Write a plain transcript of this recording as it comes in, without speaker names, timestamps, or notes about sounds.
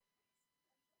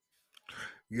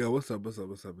Yo, what's up? What's up?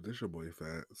 What's up? This your boy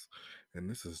Fats, and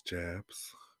this is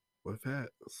Jabs with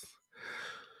Fats.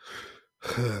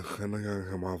 And I gotta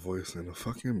hear my voice in a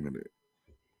fucking minute,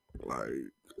 like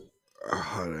a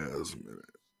hot ass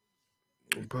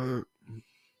minute. But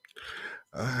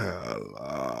I had a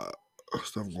lot of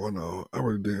stuff going on. I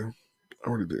really did.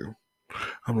 I really did.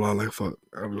 I'm lying like fuck.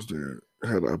 I just didn't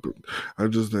had I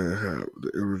just didn't have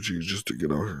the energy just to get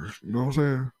out here. You know what I'm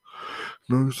saying?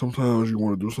 You know, sometimes you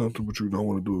want to do something, but you don't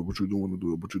want to do it, but you do want to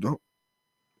do it, but you don't.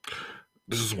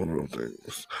 This is one of those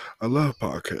things. I love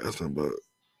podcasting, but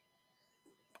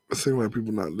it seems like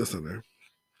people not listening.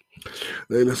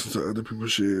 They listen to other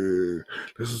people's shit,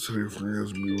 listen to their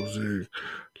friends' music,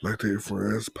 like their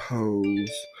friends'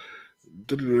 posts.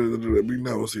 Be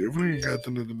nosy. If it ain't got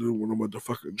nothing to do with no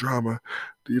motherfucking drama,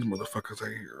 these motherfuckers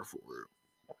ain't here for it.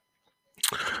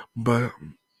 But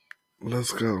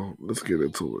let's go. Let's get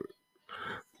into it.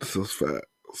 This is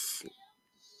facts.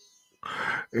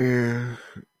 And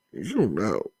you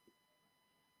know,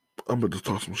 I'm about to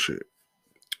talk some shit.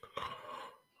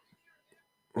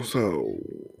 So,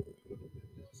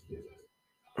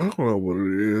 I don't know what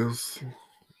it is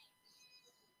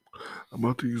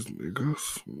about these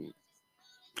niggas.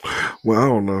 Well, I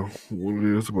don't know what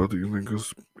it is about these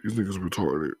niggas. These niggas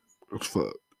retarded as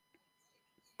fuck.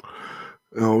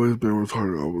 I always been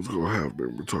retarded. Always gonna have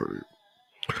been retarded.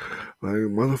 Like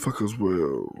motherfuckers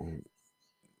will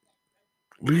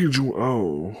lead you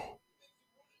on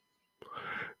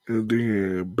and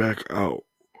then back out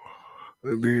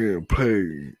and then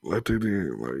play like they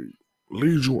did. Like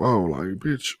lead you on. Like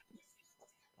bitch,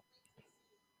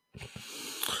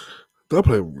 don't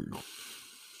play with me.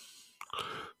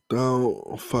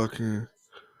 Don't fucking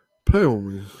play with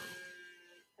me.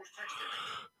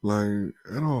 Like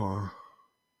at all.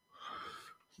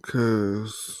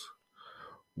 Cause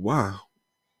why?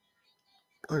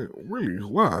 Like really,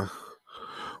 why?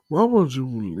 Why would you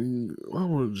leave? Why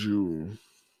would you?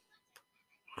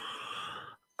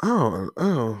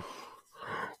 Oh,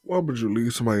 why would you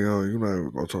leave somebody on? You're not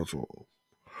even gonna talk to them.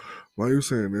 Why you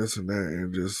saying this and that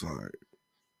and just like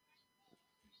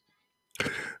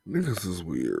niggas is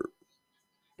weird.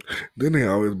 Then they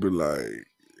always be like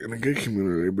in the gay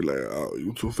community, they be like, "Oh,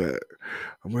 you too fat.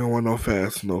 We don't want no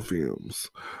fast, no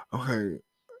films." Okay,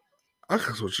 I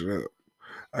can switch it up.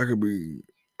 I could be,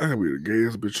 I could be the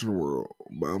gayest bitch in the world,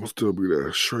 but I'm still be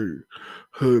that straight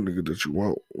hood nigga that you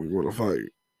want when you want to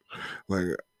fight.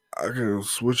 Like I can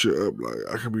switch it up.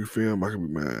 Like I can be film, I can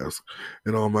be mask.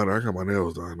 It don't matter. I got my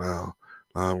nails done now.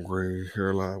 Lime green,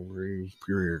 hair lime green,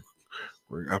 period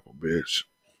green apple bitch.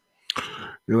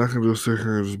 And I can just sit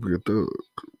here and just be a thug.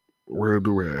 Wear a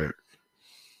do-rag,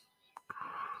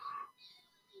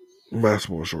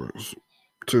 basketball shorts,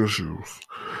 tennis shoes,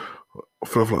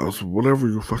 flip flops, whatever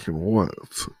you fucking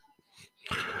want.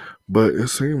 But it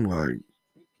seemed like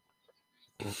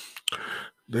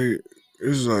they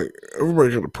it's like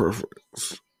everybody got a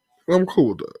preference. I'm cool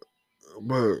with that.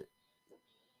 But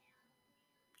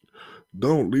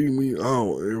don't leave me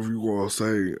out if you gonna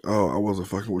say, "Oh, I wasn't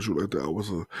fucking with you like that. I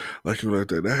wasn't like you like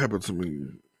that." That happened to me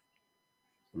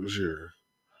this year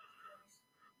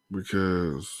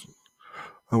because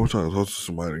I was trying to talk to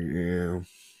somebody and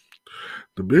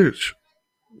the bitch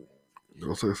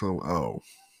gonna say something. Oh,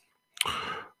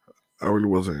 I really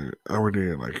wasn't. I really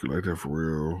didn't like you like that for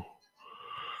real.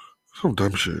 Some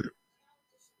dumb shit,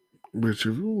 bitch.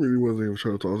 If you really wasn't even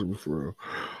trying to talk to me for real,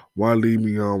 why leave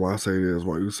me on? Why say this?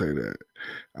 Why you say that?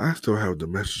 I still have the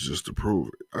messages to prove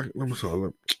it. Let me tell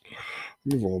you.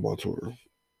 Let me go on my Twitter.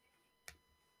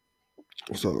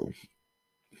 So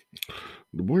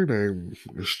the boy name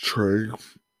is Trey.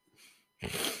 I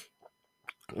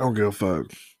don't give a fuck.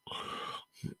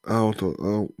 I'm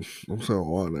saying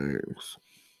all names.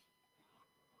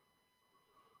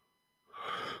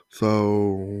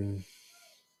 So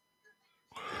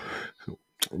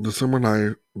December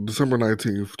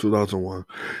 19th, 2001,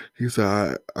 he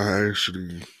said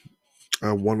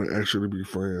I want to actually be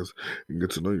friends and get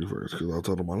to know you first because I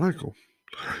told him I like him.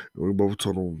 And we both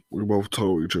told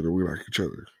each other we like each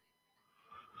other.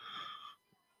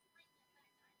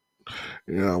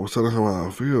 Yeah, I was telling him how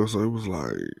I feel, so it was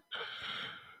like,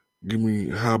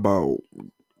 how about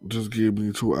just give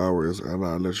me 2 hours and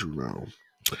I'll let you know.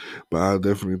 But I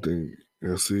definitely think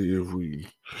and see if we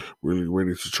really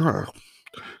ready to try.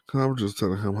 Cause I was just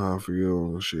telling him how I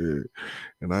feel and shit,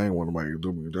 and I ain't want nobody to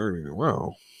do me dirty.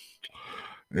 Wow,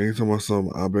 anytime I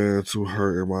something I've been too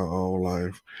hurt in my own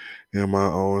life, in my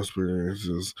own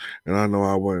experiences, and I know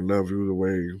I wouldn't love you the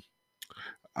way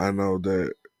I know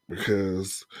that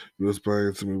because you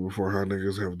explained to me before how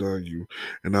niggas have done you,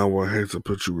 and I would hate to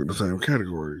put you in the same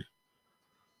category.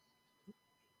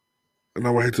 And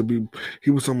I would hate to be,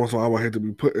 he was someone, so I would hate to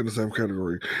be put in the same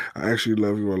category. I actually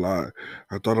love you a lot.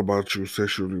 I thought about you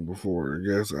sexually before. And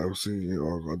yes, I've seen you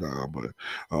all go down, but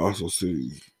I also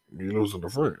see you losing a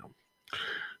friend.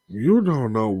 You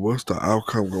don't know what's the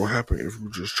outcome gonna happen if you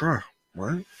just try,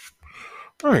 right?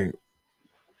 Right.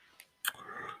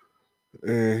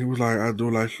 And he was like, I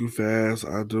do like you fast.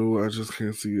 I do. I just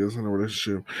can't see us in a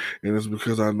relationship. And it's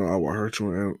because I know I will hurt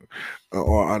you. And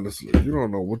or honestly, you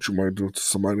don't know what you might do to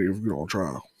somebody if you don't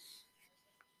try.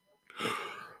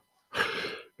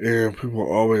 And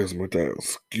people always make that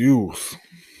excuse.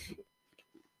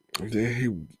 And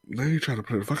then he tried to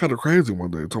play the fuck out of crazy one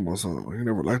day, talking about something. He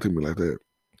never liked me like that.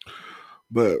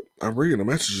 But I'm reading the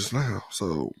messages now,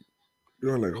 so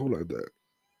you're like, who like that?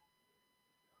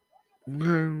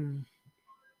 Then,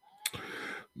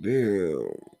 then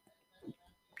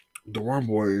the one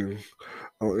boy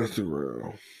on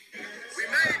Instagram,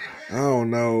 I don't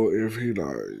know if he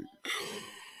like,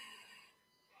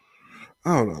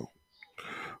 I don't know.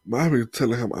 But I be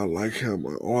telling him I like him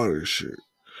and all this shit.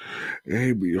 And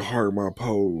he be heart my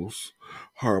posts,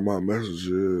 heart my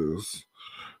messages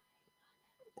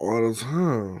all the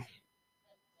time.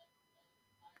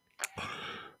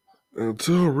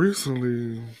 Until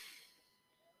recently,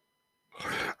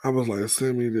 I was like,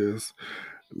 send me this.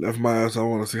 Left my ass, I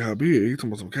want to see how big. He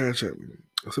told me some cash at me.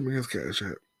 Send me his cash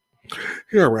app.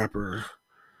 He a rapper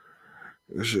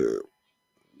and shit.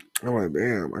 I'm like,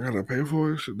 damn, I gotta pay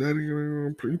for it. Shit, daddy,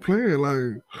 you playing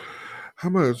like how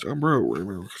much? I'm broke right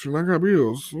now. Cause I got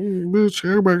bills. Bitch,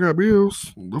 everybody got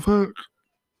bills. The fuck?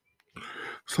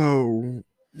 So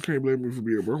you can't blame me for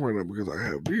being broke right now because I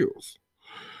have bills.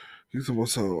 He's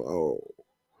almost so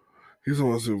he's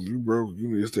almost if you broke, you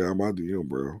need to stay out my DM,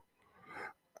 bro.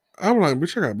 I'm like,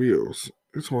 bitch, I got bills.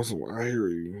 It's almost I hear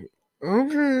you.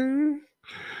 Okay.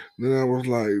 Then I was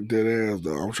like, dead ass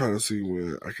though. I'm trying to see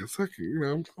when I can suck it. You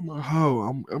know, I'm a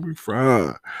hoe. I'm be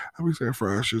fried. I be saying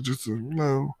fried shit just to,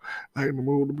 like in the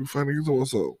mood to be funny. He's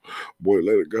also, boy,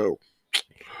 let it go.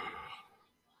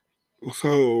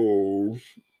 So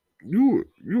you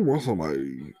want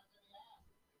somebody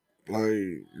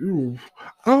like you?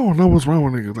 I don't know what's wrong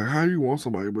with niggas. Like how you want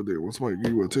somebody, but then when somebody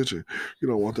give you attention, you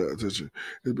don't want that attention.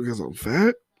 It's because I'm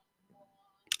fat.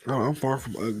 No, I'm far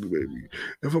from ugly, baby.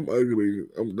 If I'm ugly,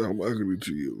 I'm ugly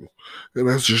to you, and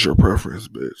that's just your preference,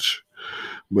 bitch.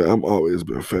 But I'm always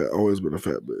been fat, always been a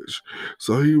fat bitch.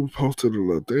 So he posted a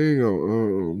little thing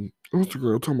on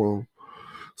Instagram talking about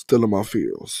stealing my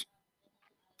feels.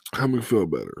 How me feel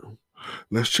better?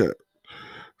 Let's chat.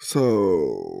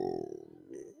 So,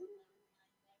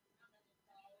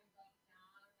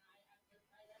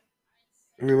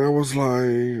 and I was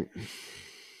like,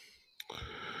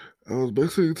 I was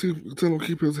basically telling him to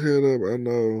keep his head up. I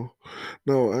know.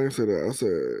 No, I ain't say that. I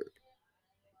said,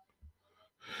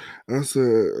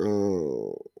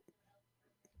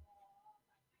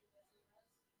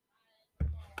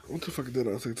 what the fuck did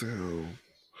I say to him?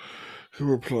 He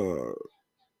replied,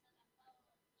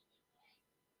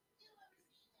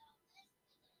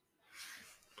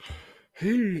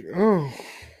 oh,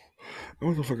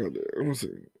 what the fuck I did? Let me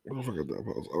see. What the fuck I did?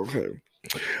 Pause. Okay.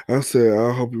 I said,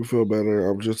 I hope you feel better.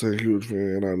 I'm just a huge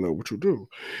fan and I love what you do.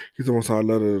 He told me, I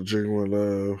love the genuine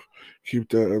love. Keep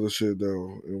that other shit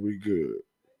down and we good.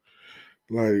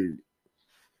 Like,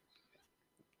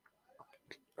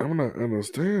 I'm not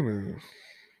understanding.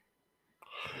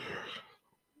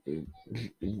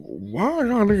 Why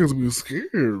y'all niggas be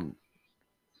scared?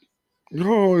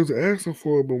 Y'all always asking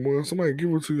for it, but when somebody give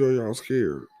it to y'all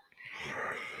scared.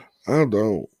 I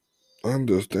don't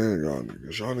understand y'all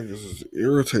niggas. Y'all niggas is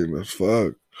irritating as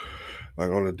fuck.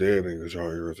 Like on the dead niggas,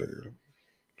 y'all irritating.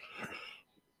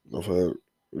 The fuck?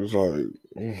 It's like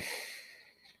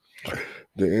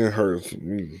the end hurts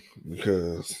me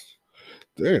because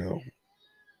damn,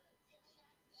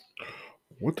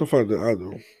 what the fuck did I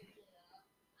do?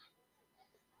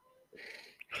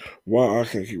 Why I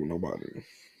can't keep with nobody?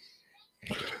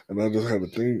 And I just had to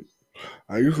think.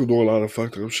 I used to do a lot of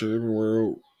fucked up shit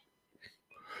everywhere,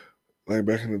 like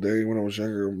back in the day when I was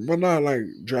younger, but not like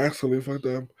drastically fucked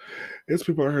up. It's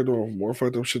people out here doing more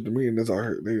fucked up shit than me, and they out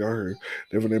here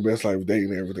living their best life,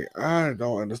 dating and everything. I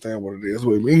don't understand what it is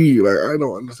with me. Like I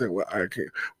don't understand what I can't.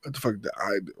 What the fuck did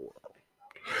I do?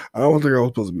 I don't think I was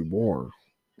supposed to be born.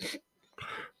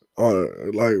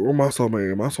 Like where my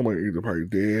soulmate? My soulmate either probably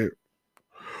dead,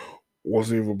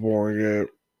 wasn't even born yet,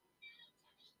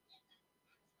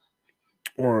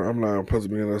 or I'm not supposed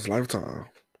to be in this lifetime.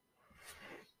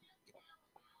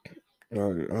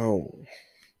 Like,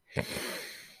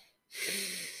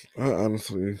 I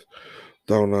honestly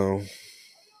don't know.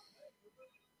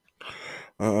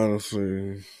 I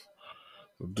honestly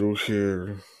do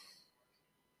here.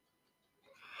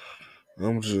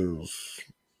 I'm just,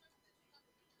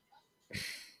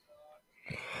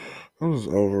 I'm just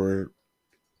over it.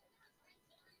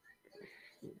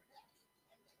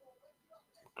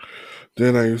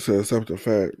 Then I used to accept the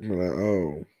fact, like,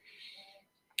 oh,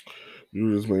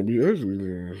 you just may be ugly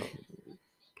then.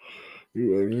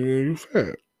 You ugly and you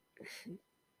fat.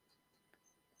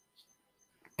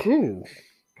 Cool.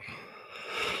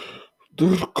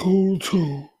 That's cool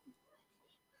too.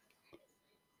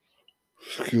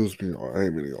 Excuse me, I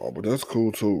ain't meaning y'all, but that's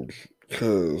cool too.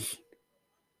 Cause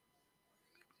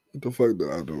what the fuck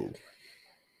did I do?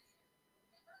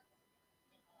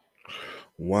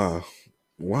 Why?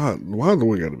 Why do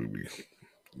we gotta be me?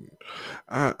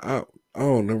 I I I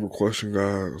don't never question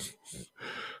guys.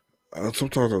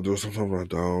 Sometimes I do, sometimes I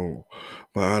don't.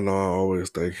 But I know I always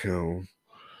thank him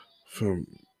for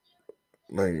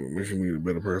like making me the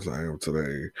better person I am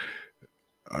today.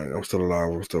 I'm still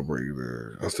alive. I'm still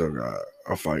breathing. I still got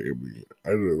a fight in me.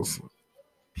 I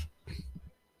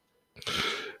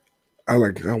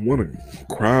want to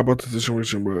cry about the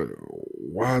situation, but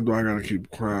why do I gotta keep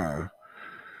crying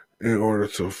in order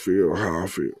to feel how I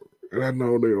feel? And I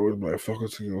know they always be like,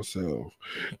 focus on yourself,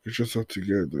 get yourself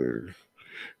together,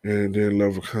 and then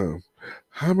love will come.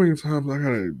 How many times I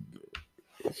gotta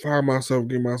find myself,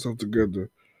 get myself together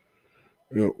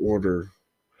in order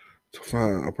to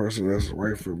find a person that's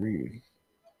right for me?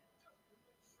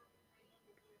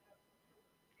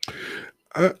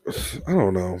 I I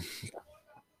don't know,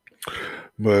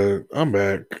 but I'm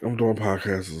back. I'm doing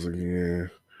podcasts again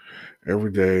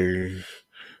every day,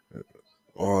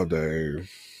 all day.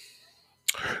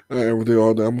 Not every day,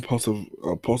 all day. I'm gonna post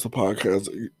a podcast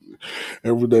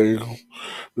every day.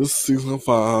 This is season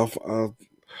 5. I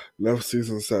left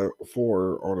season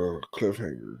 4 on a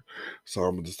cliffhanger, so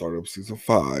I'm gonna start up season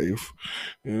 5.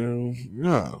 And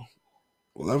yeah,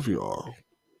 love y'all.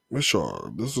 Miss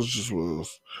y'all. This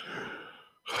was.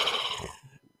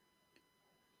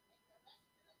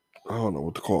 I don't know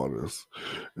what to call this.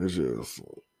 It's just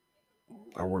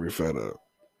I'm really fed up.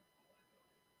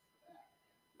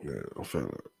 Yeah, I'm fed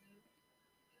up.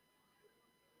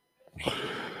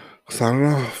 Signing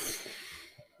off.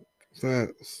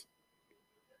 That's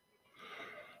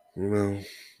you know,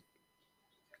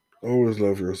 always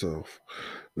love yourself.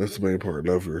 That's the main part.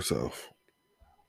 Love yourself.